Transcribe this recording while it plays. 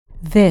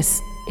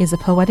This is a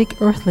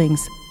Poetic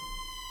Earthlings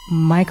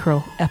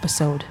micro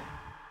episode.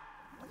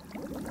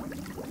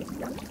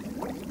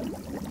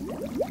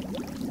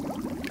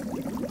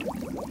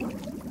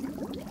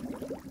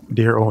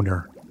 Dear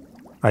owner,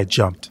 I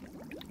jumped.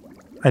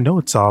 I know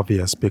it's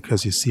obvious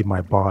because you see my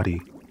body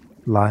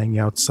lying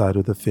outside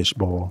of the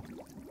fishbowl.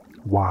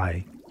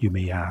 Why, you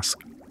may ask?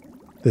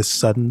 This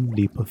sudden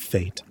leap of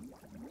fate.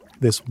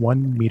 This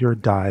 1 meter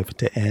dive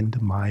to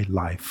end my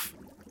life.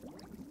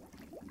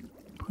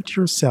 Put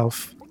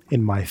yourself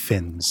in my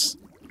fins.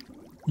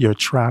 You're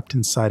trapped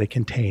inside a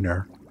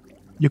container.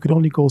 You could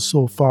only go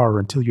so far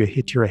until you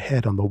hit your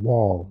head on the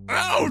wall.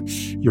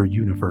 Ouch! Your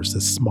universe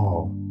is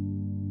small.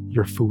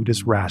 Your food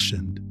is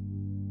rationed.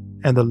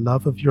 And the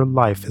love of your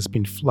life has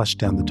been flushed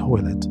down the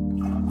toilet.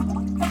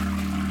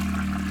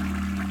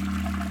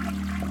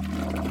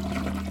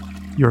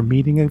 Your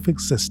meaning of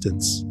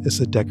existence is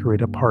to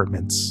decorate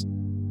apartments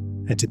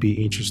and to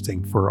be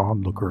interesting for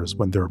onlookers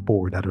when they're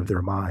bored out of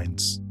their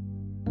minds.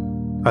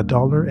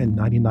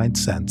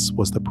 $1.99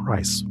 was the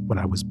price when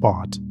I was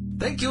bought.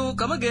 Thank you,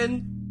 come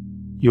again.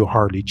 You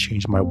hardly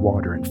changed my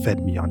water and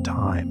fed me on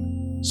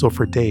time, so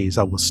for days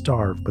I will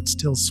starve but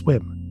still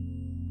swim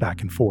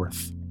back and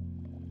forth.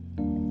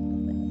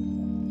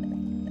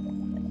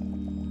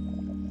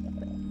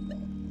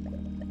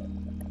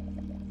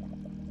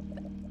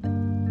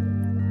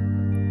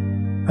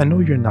 I know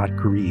you're not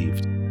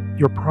grieved.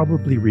 You're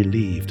probably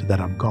relieved that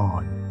I'm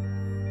gone.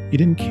 You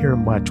didn't care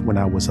much when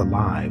I was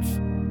alive.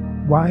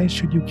 Why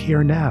should you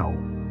care now?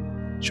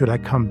 Should I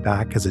come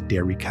back as a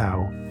dairy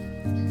cow?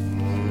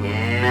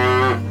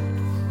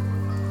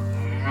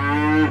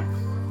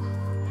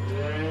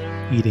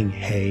 Eating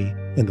hay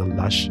in the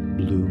lush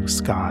blue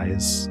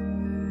skies?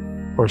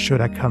 Or should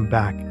I come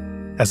back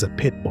as a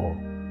pit bull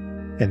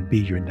and be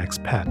your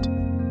next pet?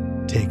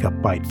 Take a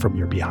bite from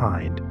your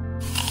behind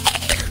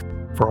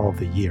for all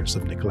the years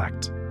of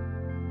neglect.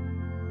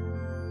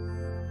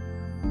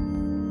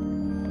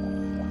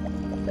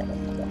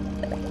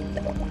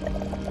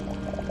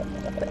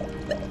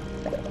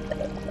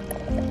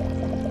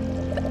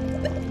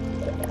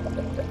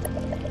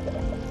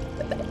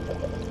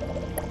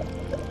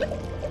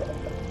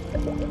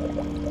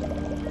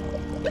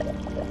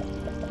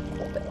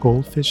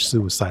 Goldfish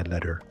Suicide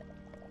Letter,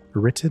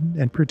 written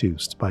and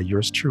produced by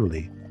yours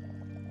truly,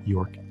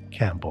 York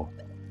Campbell.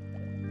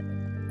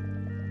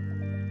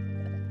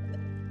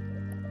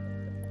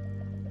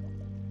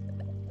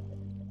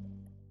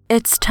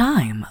 It's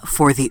time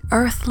for the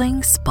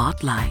Earthling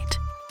Spotlight,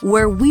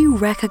 where we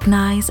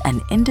recognize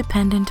an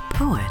independent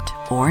poet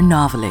or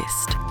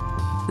novelist.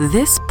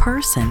 This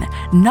person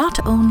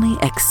not only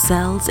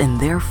excels in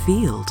their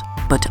field,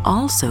 but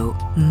also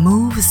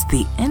moves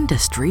the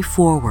industry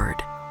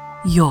forward.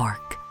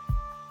 York.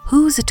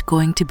 Who's it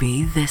going to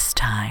be this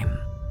time?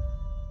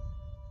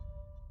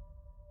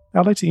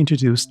 I'd like to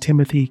introduce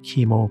Timothy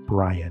Kimo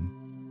Bryan.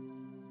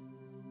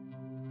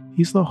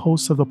 He's the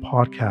host of the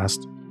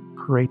podcast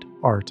Create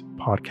Art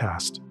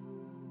Podcast.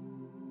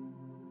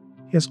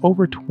 He has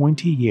over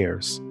 20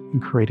 years in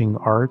creating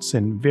arts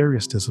in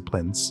various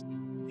disciplines.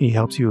 He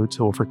helps you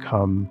to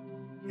overcome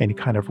any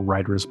kind of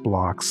writer's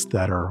blocks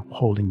that are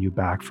holding you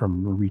back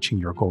from reaching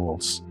your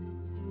goals.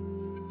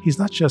 He's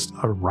not just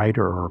a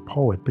writer or a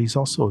poet, but he's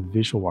also a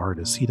visual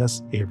artist. He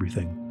does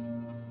everything.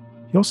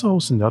 He also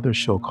hosts another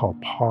show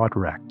called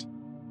Podrect.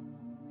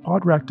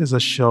 Podrect is a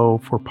show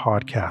for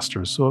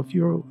podcasters. So if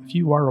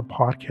you are a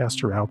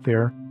podcaster out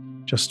there,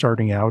 just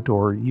starting out,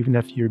 or even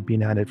if you've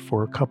been at it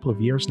for a couple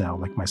of years now,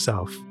 like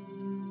myself,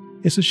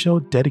 it's a show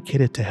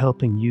dedicated to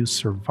helping you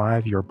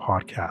survive your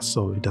podcast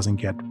so it doesn't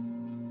get,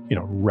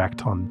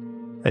 wrecked on,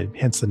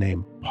 hence the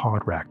name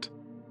Podrect.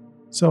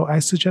 So I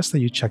suggest that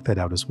you check that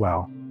out as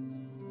well.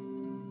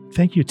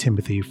 Thank you,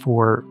 Timothy,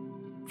 for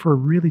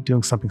really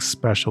doing something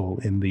special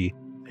in the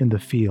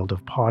field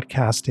of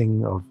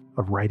podcasting, of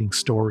writing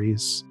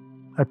stories.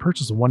 I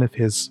purchased one of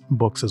his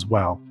books as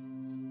well.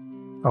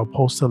 I'll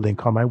post a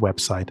link on my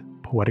website,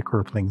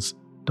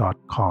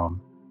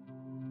 poeticearthlings.com.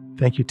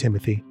 Thank you,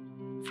 Timothy,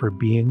 for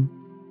being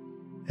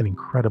an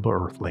incredible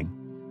earthling.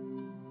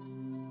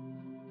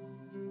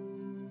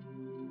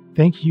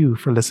 Thank you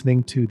for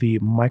listening to the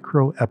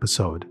micro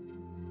episode.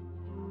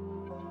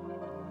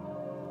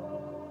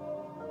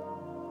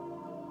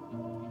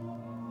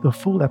 The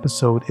full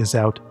episode is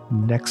out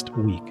next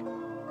week.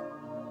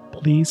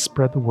 Please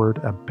spread the word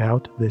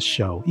about this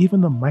show,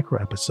 even the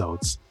micro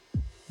episodes.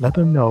 Let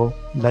them know,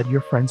 let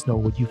your friends know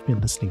what you've been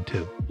listening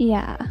to.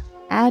 Yeah,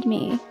 add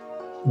me.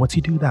 Once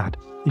you do that,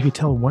 if you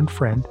tell one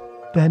friend,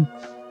 then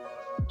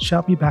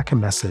shout me back a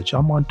message.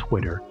 I'm on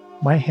Twitter.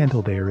 My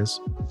handle there is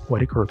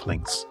Poetic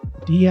Earthlings.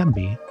 DM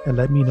me and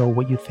let me know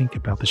what you think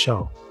about the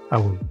show. I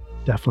will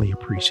definitely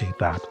appreciate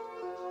that.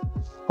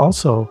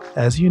 Also,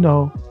 as you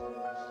know,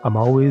 I'm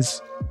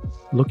always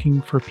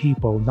looking for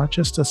people, not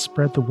just to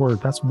spread the word,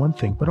 that's one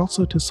thing, but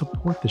also to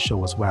support the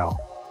show as well.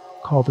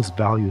 Call this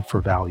value for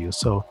value.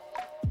 So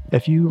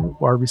if you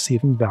are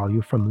receiving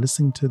value from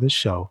listening to this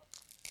show,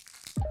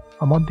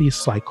 I'm on the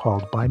site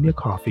called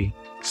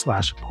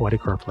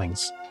buymeacoffee.com/Poetic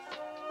Earthlings.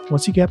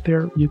 Once you get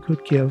there, you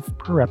could give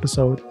per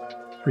episode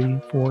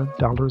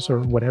 $3-4 or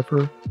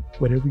whatever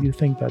you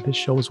think that this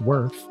show is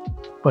worth.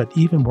 But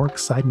even more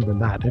exciting than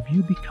that, if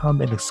you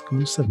become an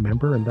exclusive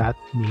member, and that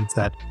means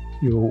that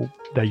you're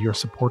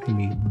supporting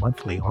me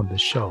monthly on this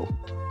show,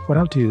 what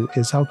I'll do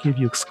is I'll give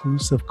you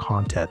exclusive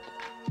content,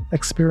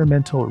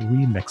 experimental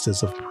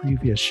remixes of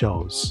previous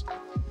shows.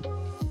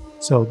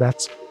 So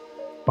that's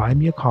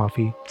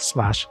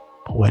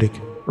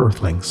buymeacoffee.com/Poetic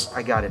Earthlings.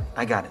 I got it.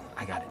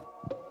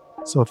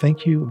 So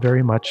thank you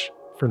very much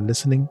for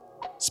listening.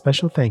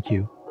 Special thank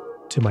you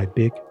to my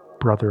big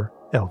brother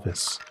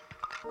Elvis.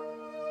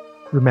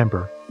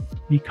 Remember,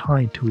 be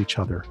kind to each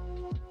other.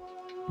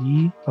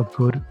 Be a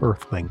good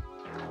earthling.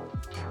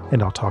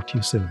 And I'll talk to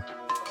you soon.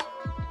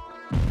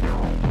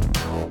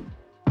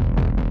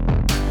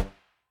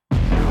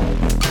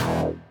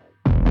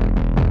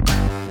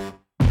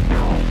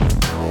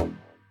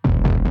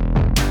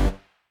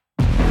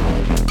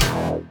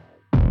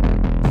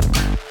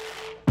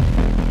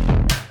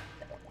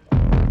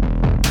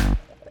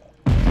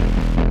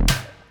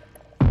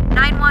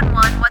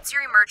 What's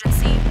your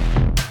emergency?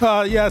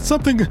 Yeah,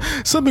 something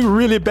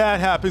really bad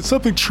happened.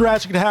 Something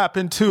tragic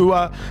happened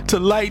to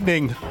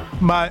Lightning,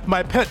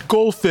 my pet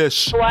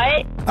goldfish.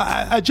 What?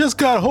 I just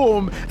got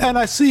home and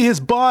I see his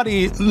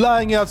body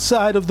lying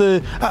outside of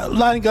the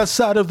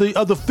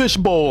fish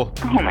bowl.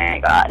 Oh my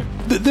god.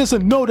 There's a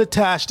note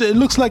attached. It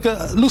looks like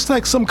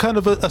some kind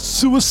of a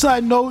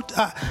suicide note.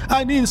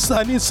 I need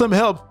some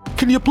help.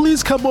 Can you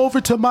please come over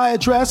to my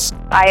address?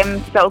 I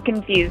am so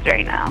confused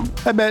right now.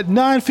 I'm at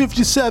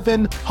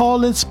 957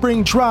 Holland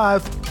Spring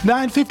Drive.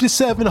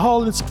 957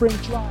 Holland Spring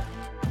Drive.